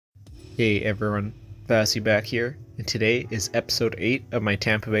Hey everyone, Vasy back here, and today is episode 8 of my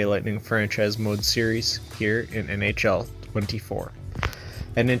Tampa Bay Lightning franchise mode series here in NHL 24.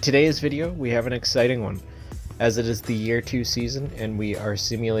 And in today's video, we have an exciting one, as it is the Year 2 season and we are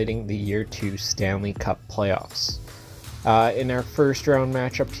simulating the Year 2 Stanley Cup playoffs. In our first round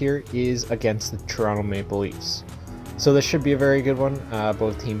matchup here is against the Toronto Maple Leafs. So this should be a very good one.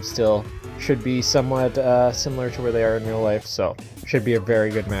 Both teams still should be somewhat similar to where they are in real life, so should be a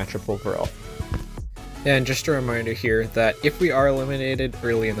very good matchup overall. And just a reminder here that if we are eliminated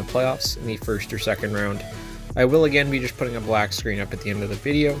early in the playoffs in the first or second round, I will again be just putting a black screen up at the end of the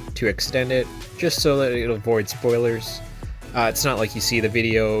video to extend it, just so that it'll avoid spoilers. It's not like you see the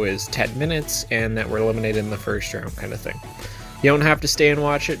video is 10 minutes and that we're eliminated in the first round kind of thing. You don't have to stay and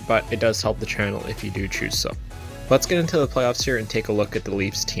watch it, but it does help the channel if you do choose so. Let's get into the playoffs here and take a look at the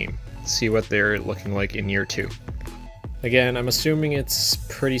Leafs team, see what they're looking like in Year 2. Again, I'm assuming it's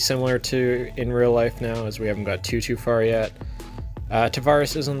pretty similar to in real life now, as we haven't got too far yet.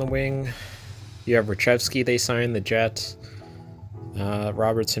 Tavares is on the wing. You have Rachevsky, they signed, the Jets.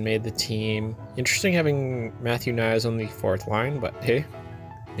 Robertson made the team. Interesting having Matthew Nyes on the fourth line, but hey,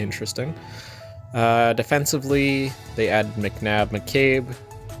 interesting. Defensively, they add McNabb, McCabe.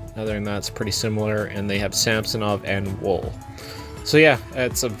 Other than that, it's pretty similar, and they have Samsonov and Wool. So yeah,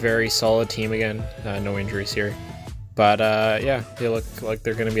 it's a very solid team again. No injuries here. But yeah, they look like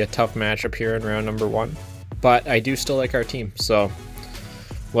they're going to be a tough matchup here in round number 1. But I do still like our team, so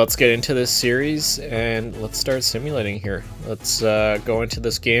let's get into this series and let's start simulating here. Let's go into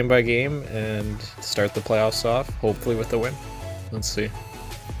this game by game and start the playoffs off, hopefully with a win. Let's see.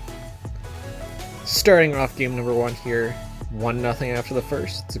 Starting off game number 1 here, 1-0 after the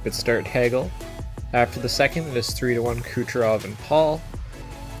first. It's a good start, Hagel. After the second, it is 3-1 Kucherov and Paul.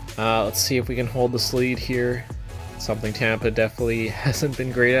 Let's see if we can hold this lead here. Something Tampa definitely hasn't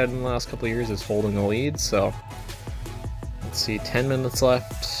been great at in the last couple of years is holding a lead, so let's see, 10 minutes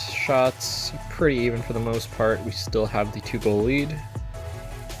left. Shots pretty even for the most part. We still have the 2-goal lead.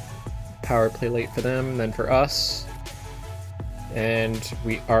 Power play late for them, then for us. And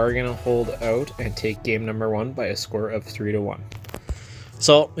we are going to hold out and take game number 1 by a score of 3-1.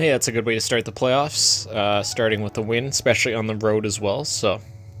 So, yeah, that's a good way to start the playoffs, starting with a win, especially on the road as well. So,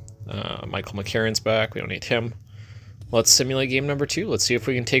 Michael McCarron's back. We don't need him. Let's simulate game number 2. Let's see if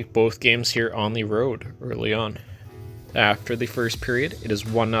we can take both games here on the road early on. After the first period, it is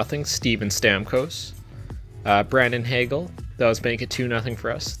 1-0 Steven Stamkos. Brandon Hagel does make it 2-0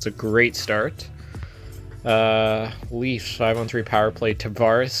 for us. It's a great start. Leafs 5-on-3 power play.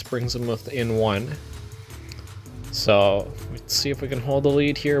 Tavares brings them within 1. So let's see if we can hold the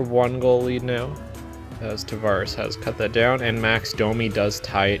lead here. 1-goal lead now, as Tavares has cut that down, and Max Domi does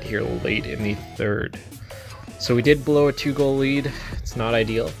tie it here late in the third. So we did blow a 2-goal lead. It's not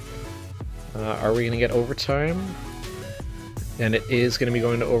ideal. Are we going to get overtime? And it is going to be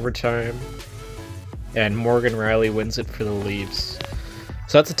going to overtime. And Morgan Riley wins it for the Leafs.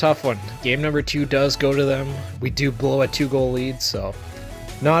 So that's a tough one. Game number 2 does go to them. We do blow a 2-goal lead, so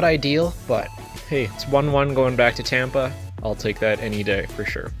not ideal, but hey, it's 1-1 going back to Tampa. I'll take that any day for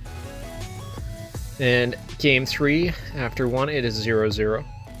sure. And game 3, after 1, it is 0-0.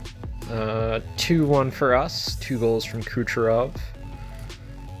 2-1 for us. 2 goals from Kucherov.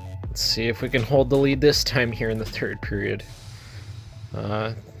 Let's see if we can hold the lead this time here in the third period.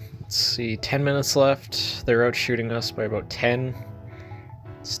 Let's see, 10 minutes left. They're out shooting us by about 10.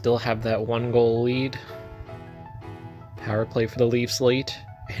 Still have that 1-goal lead. Power play for the Leafs late,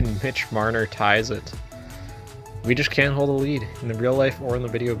 and Mitch Marner ties it. We just can't hold a lead in the real life or in the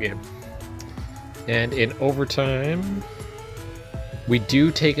video game. And in overtime, we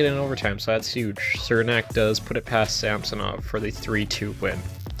do take it in overtime, so that's huge. Cernak does put it past Samsonov for the 3-2 win.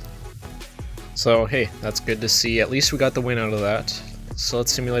 So hey, that's good to see. At least we got the win out of that. So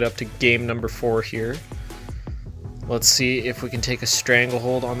let's simulate up to game number 4 here. Let's see if we can take a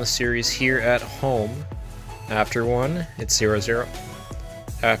stranglehold on the series here at home. After 1, it's 0-0.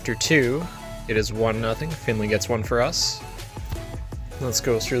 After 2, it is 1-0. Finley gets 1 for us. Let's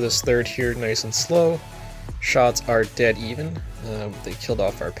go through this third here nice and slow. Shots are dead even. They killed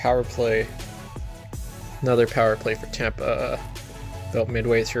off our power play. Another power play for Tampa about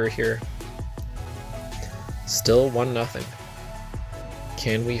midway through here. Still 1-0.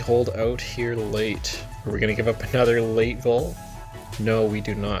 Can we hold out here late? Are we going to give up another late goal? No, we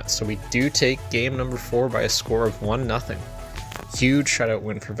do not. So we do take game number 4 by a score of 1-0. Huge shutout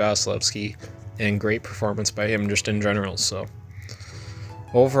win for Vasilevsky, and great performance by him just in general. So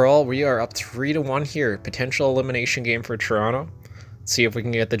overall, we are up 3-1 here. Potential elimination game for Toronto. See if we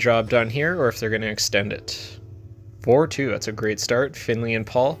can get the job done here or if they're going to extend it. 4-2, that's a great start. Finley and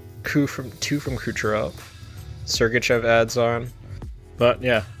Paul 2 from Kucherov. Sergachev adds on. But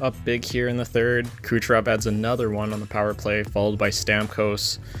yeah, up big here in the third. Kucherov adds another one on the power play, followed by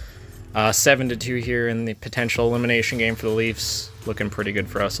Stamkos. 7-2 here in the potential elimination game for the Leafs. Looking pretty good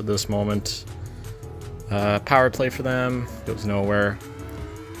for us at this moment. Power play for them goes nowhere.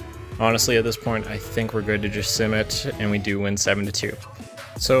 Honestly, at this point, I think we're good to just sim it, and we do win 7-2.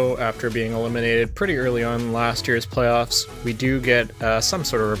 So after being eliminated pretty early on in last year's playoffs, we do get some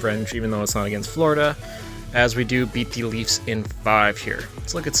sort of revenge, even though it's not against Florida, as we do beat the Leafs in 5 here.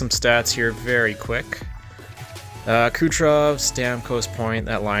 Let's look at some stats here very quick. Kucherov, Stamkos point,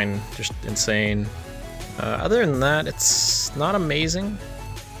 that line just insane. Other than that, it's not amazing.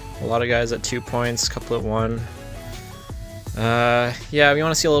 A lot of guys at 2 points, a couple at 1. Yeah, we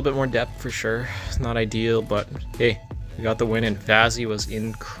want to see a little bit more depth for sure. It's not ideal, but hey, we got the win, and Vazzy was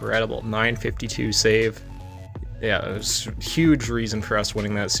incredible. 952 save. Yeah, it was a huge reason for us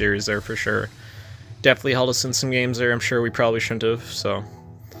winning that series there for sure. Definitely held us in some games there I'm sure we probably shouldn't have, so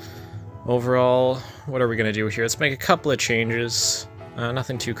overall, what are we going to do here? Let's make a couple of changes.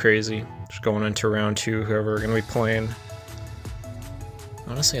 Nothing too crazy. Just going into round 2, whoever we're going to be playing.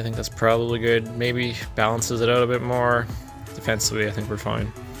 Honestly, I think that's probably good. Maybe balances it out a bit more. Defensively, I think we're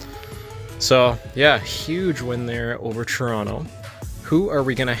fine. So, yeah, huge win there over Toronto. Who are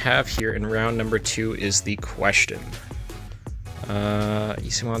we going to have here in round number 2 is the question.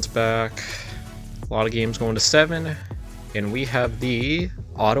 Isimon's back. A lot of games going to 7. And we have the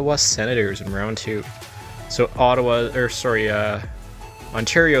Ottawa Senators in round 2. So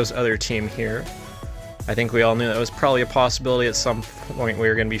Ontario's other team here. I think we all knew that was probably a possibility at some point we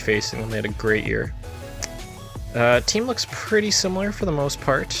were going to be facing them. They had a great year. Team looks pretty similar for the most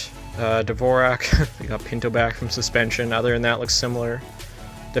part. Dvorak, they got Pinto back from suspension. Other than that, looks similar.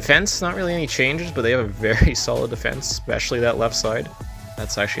 Defense, not really any changes, but they have a very solid defense, especially that left side.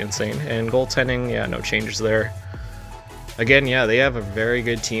 That's actually insane. And goaltending, yeah, no changes there. Again, yeah, they have a very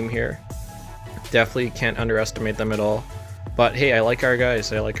good team here. Definitely can't underestimate them at all. But hey, I like our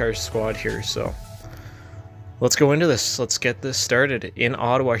guys. I like our squad here, so let's go into this. Let's get this started in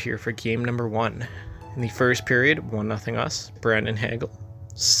Ottawa here for game number 1. In the first period, 1-0 us, Brandon Hagel.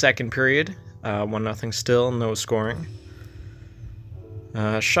 Second period, 1-0 still, no scoring.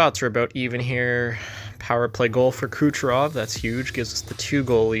 Shots are about even here. Power play goal for Kucherov, that's huge, gives us the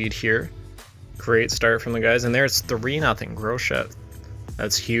 2-goal lead here. Great start from the guys, and there's 3-0 Groshet.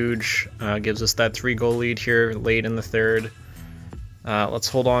 That's huge, gives us that 3-goal lead here late in the third. Let's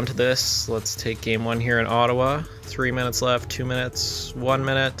hold on to this. Let's take game 1 here in Ottawa. 3 minutes left, 2 minutes, 1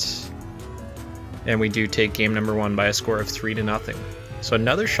 minute. And we do take game number 1 by a score of 3-0. So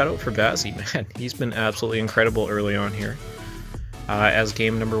another shutout for Vazzy. Man, he's been absolutely incredible early on here. As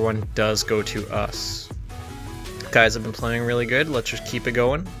game number 1 does go to us. Guys have been playing really good. Let's just keep it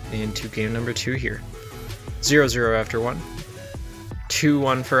going into game number 2 here. 0-0 after 1.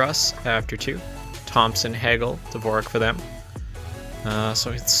 2-1 for us after 2. Thompson, Hagel, Dvorak for them. So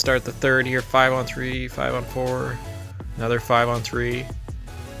let's start the third here. 5-on-3, 5-on-4. Another 5-on-3.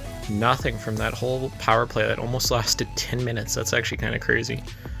 Nothing from that whole power play that almost lasted 10 minutes. That's actually kind of crazy.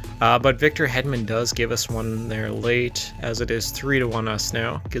 But Victor Hedman does give us one there late, as it is 3-1 us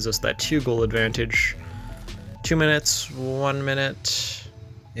now. Gives us that 2-goal advantage. 2 minutes, 1 minute,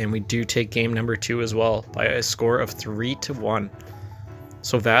 and we do take game number 2 as well by a score of 3-1.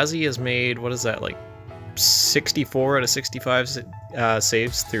 So Vazzy has made, what is that, like 64 out of 65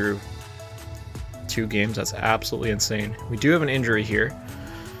 saves through 2 games. That's absolutely insane. We do have an injury here.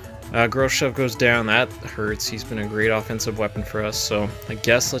 Groshev goes down. That hurts. He's been a great offensive weapon for us, so I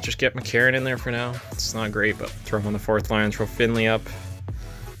guess let's just get McCarron in there for now. It's not great, but throw him on the 4th line, throw Finley up,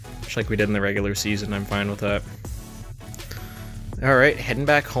 just like we did in the regular season. I'm fine with that. Alright, heading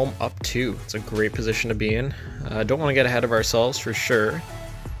back home up 2. It's a great position to be in. Don't want to get ahead of ourselves for sure.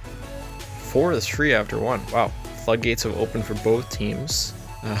 4-3 after 1. Wow, floodgates have opened for both teams.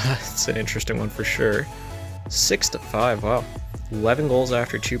 It's an interesting one for sure. 6-5, wow. 11 goals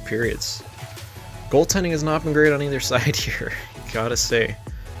after 2 periods. Goaltending has not been great on either side here, gotta say.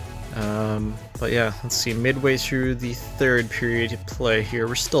 But yeah, let's see. Midway through the 3rd period play here,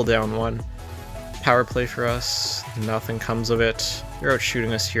 we're still down 1. Power play for us, nothing comes of it. They're out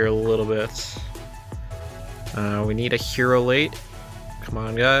shooting us here a little bit. We need a hero late. Come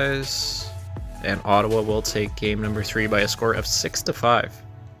on, guys. And Ottawa will take game number 3 by a score of 6-5.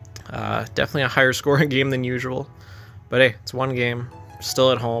 Definitely a higher scoring game than usual. But hey, it's one game.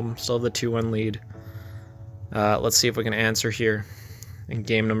 Still at home. Still have the 2-1 lead. Let's see if we can answer here in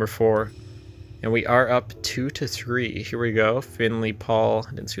game number 4. And we are up 2-3. Here we go. Finley, Paul.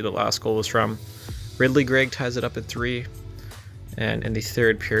 I didn't see who the last goal was from. Ridley Gregg ties it up at 3. And in the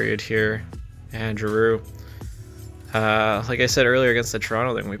third period here, and Giroux. Like I said earlier against the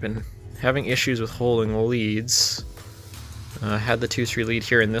Toronto thing, we've been having issues with holding leads. Had the 2-3 lead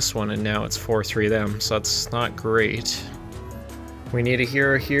here in this one, and now it's 4-3 them, so that's not great. We need a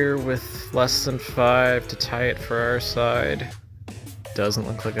hero here with less than 5 to tie it for our side. Doesn't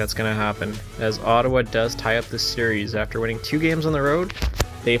look like that's going to happen, as Ottawa does tie up this series. After winning 2 games on the road,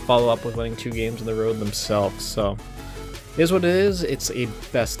 they follow up with winning 2 games on the road themselves, so is what it is. It's a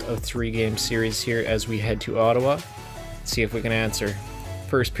best of 3 game series here as we head to Ottawa. Let's see if we can answer.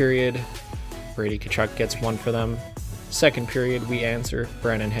 First period, Brady Tkachuk gets 1 for them. Second period, we answer,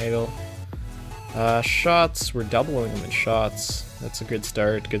 Brandon Hagel. Shots, we're doubling them in shots. That's a good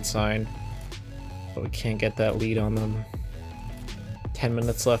start, good sign. But we can't get that lead on them. 10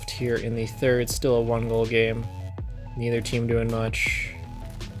 minutes left here in the third, still a 1-goal game. Neither team doing much.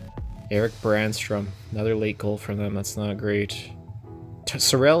 Eric Brandstrom, another late goal from them, that's not great.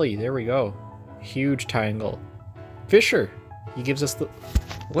 Sorelli, there we go. Huge tying goal. Fisher, he gives us the...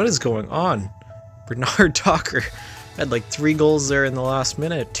 What is going on? Bernard Docker had like 3 goals there in the last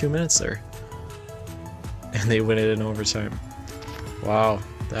minute, 2 minutes there. And they win it in overtime. Wow,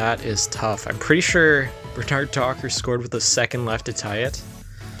 that is tough. I'm pretty sure Bernard Docker scored with a second left to tie it.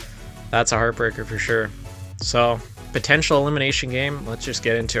 That's a heartbreaker for sure. So, potential elimination game. Let's just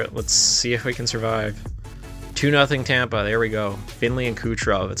get into it. Let's see if we can survive. 2-0 Tampa. There we go. Finley and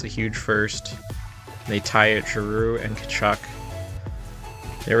Kucherov. It's a huge first. They tie it. Giroux and Tkachuk.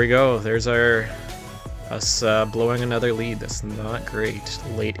 There we go. There's us blowing another lead. That's not great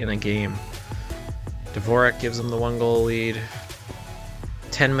late in a game. Dvorak gives them the 1-goal lead.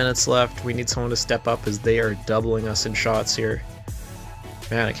 10 minutes left. We need someone to step up as they are doubling us in shots here.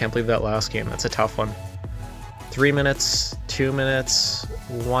 Man, I can't believe that last game. That's a tough one. 3 minutes, 2 minutes,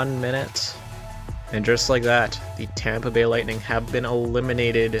 1 minute. And just like that, the Tampa Bay Lightning have been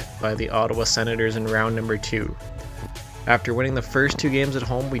eliminated by the Ottawa Senators in round number 2. After winning the first 2 games at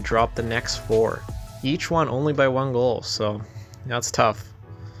home, we dropped the next 4. Each one only by 1 goal, so that's tough.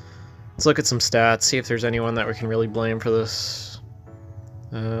 Let's look at some stats, see if there's anyone that we can really blame for this.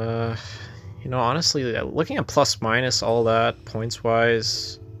 You know, honestly, looking at plus minus, all that,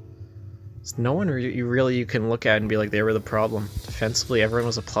 points-wise, there's no one you can look at and be like they were the problem. Defensively, everyone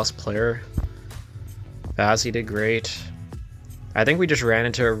was a plus player. Vazzy did great. I think we just ran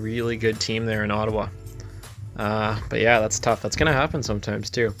into a really good team there in Ottawa. But yeah, that's tough. That's going to happen sometimes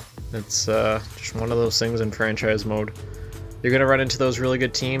too. It's just one of those things in franchise mode. You're going to run into those really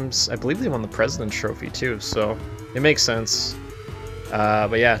good teams. I believe they won the President's Trophy too, so it makes sense.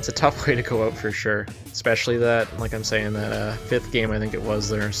 But yeah, it's a tough way to go out for sure. Especially that, like I'm saying, that 5th game I think it was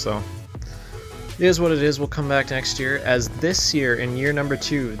there, so... It is what it is. We'll come back next year, as this year, in year number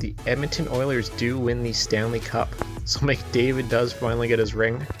 2, the Edmonton Oilers do win the Stanley Cup. So McDavid does finally get his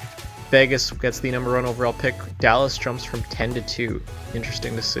ring. Vegas gets the number 1 overall pick. Dallas jumps from 10 to 2.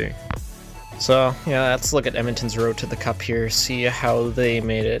 Interesting to see. So, yeah, let's look at Edmonton's road to the Cup here, see how they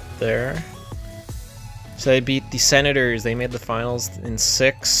made it there. So they beat the Senators, they made the finals in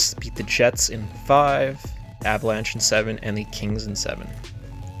 6, beat the Jets in 5, Avalanche in 7, and the Kings in 7.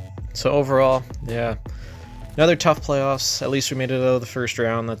 So overall, yeah, another tough playoffs. At least we made it out of the first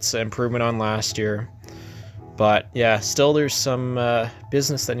round. That's an improvement on last year. But yeah, still there's some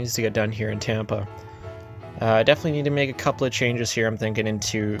business that needs to get done here in Tampa. Definitely need to make a couple of changes here, I'm thinking,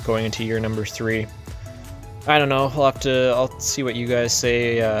 going into year number 3. I don't know, I'll see what you guys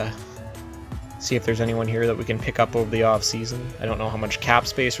say, see if there's anyone here that we can pick up over the off season. I don't know how much cap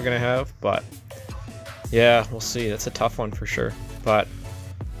space we're going to have, but yeah, we'll see. That's a tough one for sure. But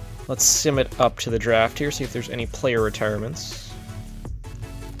let's sim it up to the draft here, see if there's any player retirements.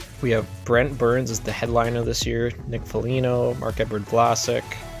 We have Brent Burns as the headliner this year, Nick Foligno, Marc-Edouard Vlasic.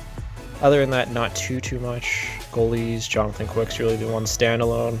 Other than that, not too much. Goalies, Jonathan Quick's really the one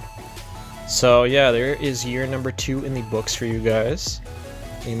standalone. So yeah, there is year number 2 in the books for you guys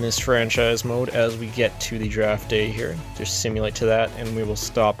in this franchise mode as we get to the draft day here. Just simulate to that and we will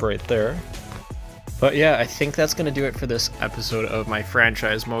stop right there. But yeah, I think that's going to do it for this episode of my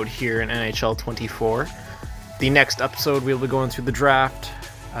franchise mode here in NHL 24. The next episode, we'll be going through the draft,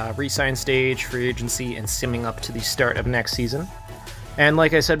 re-sign stage, free agency, and simming up to the start of next season. And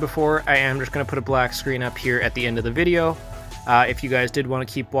like I said before, I am just going to put a black screen up here at the end of the video. If you guys did want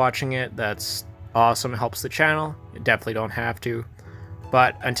to keep watching it, that's awesome. It helps the channel. You definitely don't have to.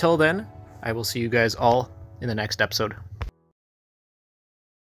 But until then, I will see you guys all in the next episode.